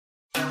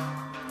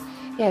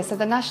Yeah, so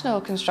the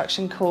National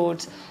Construction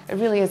Code, it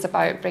really is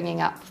about bringing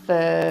up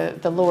the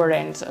lower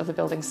end of the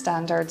building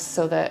standards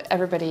so that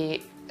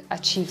everybody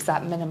achieves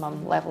that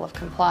minimum level of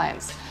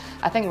compliance.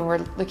 I think when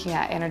we're looking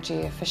at energy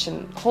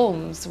efficient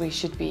homes, we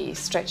should be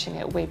stretching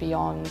it way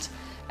beyond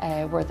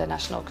where the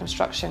National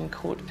Construction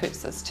Code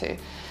puts us to.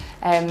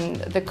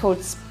 The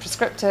code's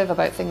prescriptive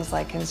about things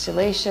like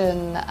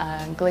insulation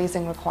and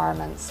glazing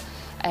requirements,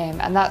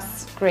 and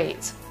that's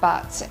great,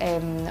 but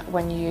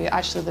when you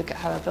actually look at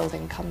how a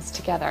building comes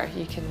together,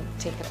 you can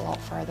take it a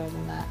lot further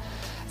than that.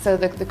 So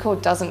the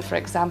code doesn't, for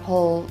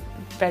example,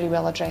 very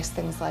well address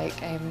things like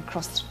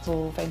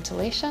cross-flow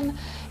ventilation.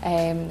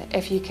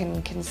 If you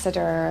can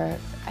consider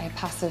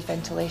passive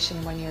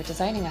ventilation when you're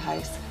designing a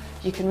house,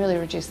 you can really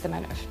reduce the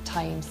amount of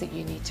times that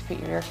you need to put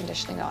your air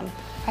conditioning on.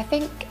 I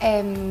think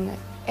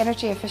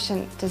energy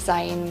efficient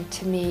design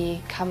to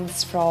me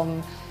comes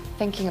from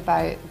thinking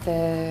about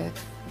the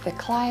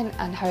client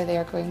and how they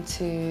are going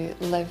to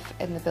live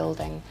in the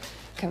building,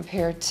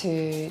 compared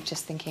to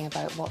just thinking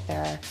about what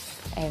their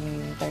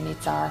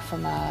needs are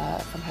from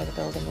how the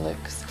building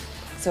looks.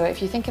 So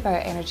if you think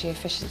about energy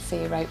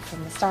efficiency right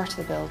from the start of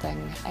the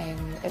building,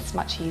 it's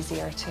much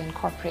easier to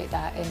incorporate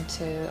that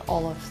into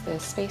all of the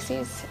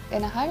spaces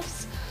in a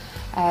house.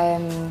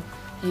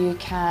 You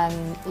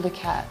can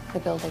look at the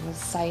building's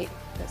site,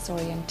 its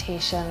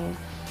orientation,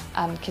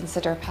 and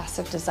consider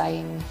passive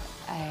design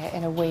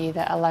in a way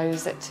that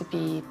allows it to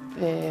be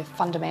the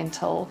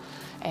fundamental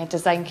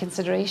design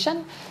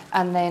consideration,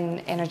 and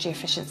then energy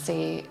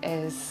efficiency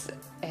is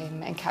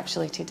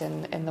encapsulated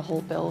in the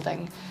whole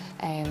building,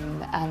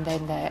 and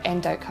then the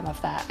end outcome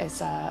of that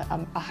is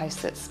a house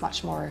that's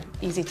much more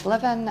easy to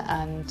live in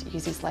and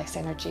uses less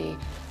energy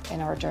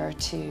in order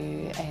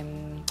to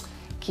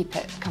keep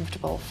it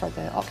comfortable for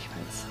the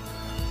occupants.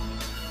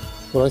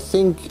 Well, I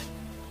think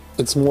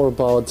it's more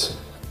about,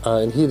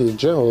 and here the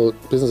general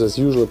business as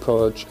usual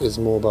approach is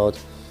more about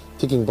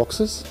ticking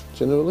boxes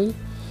generally,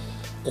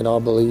 and I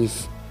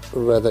believe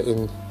rather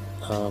in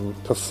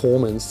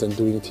performance than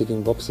doing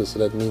ticking boxes. So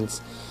that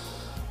means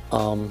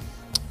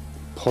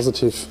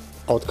positive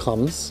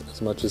outcomes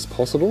as much as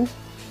possible,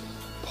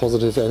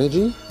 positive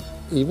energy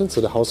even,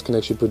 so the house can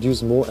actually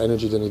produce more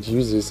energy than it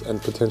uses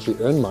and potentially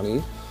earn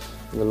money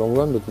in the long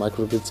run with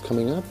microgrids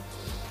coming up,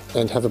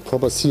 and have a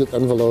proper sealed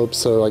envelope,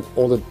 so like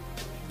all the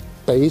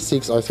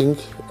basics, I think,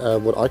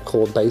 what I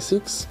call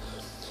basics,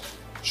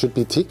 should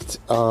be ticked,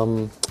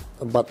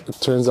 but it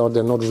turns out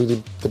they're not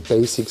really the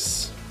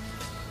basics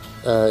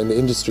in the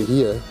industry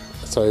here.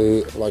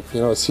 So like, you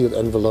know, a sealed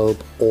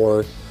envelope,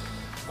 or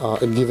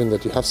a given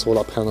that you have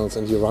solar panels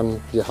and you run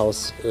your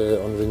house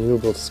on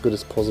renewables as good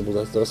as possible,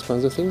 those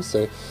kinds of things.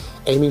 So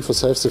aiming for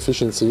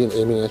self-sufficiency and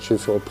aiming actually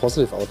for a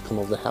positive outcome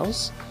of the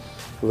house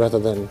rather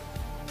than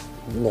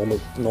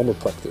normal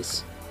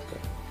practice.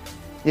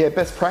 Yeah,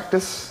 best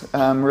practice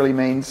really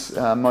means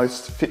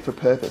most fit for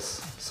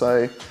purpose.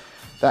 So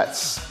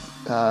that's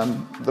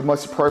the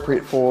most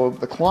appropriate for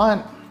the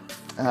client,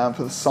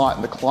 for the site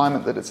and the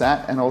climate that it's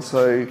at, and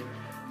also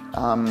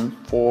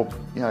for,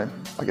 you know,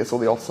 I guess all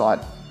the off-site,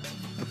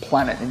 the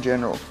planet in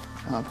general,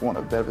 for want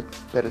of a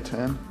better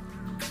term.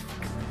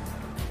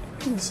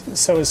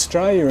 So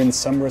Australia in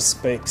some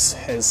respects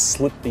has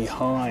slipped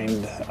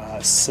behind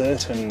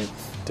certain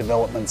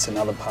developments in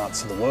other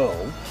parts of the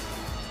world,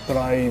 but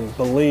I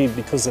believe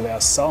because of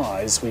our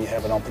size we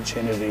have an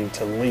opportunity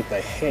to leap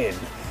ahead,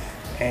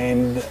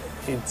 and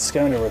it's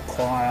going to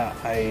require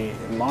a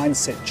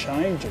mindset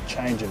change, a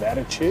change of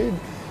attitude,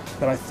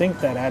 but I think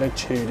that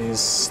attitude is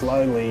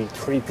slowly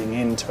creeping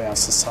into our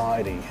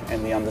society,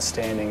 and the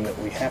understanding that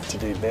we have to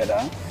do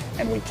better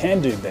and we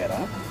can do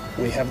better.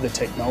 We have the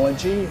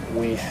technology,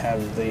 we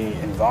have the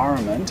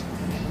environment,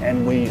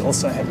 and we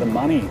also have the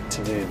money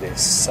to do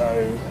this.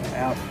 So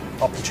our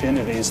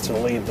opportunity is to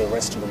lead the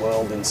rest of the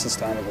world in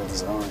sustainable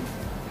design.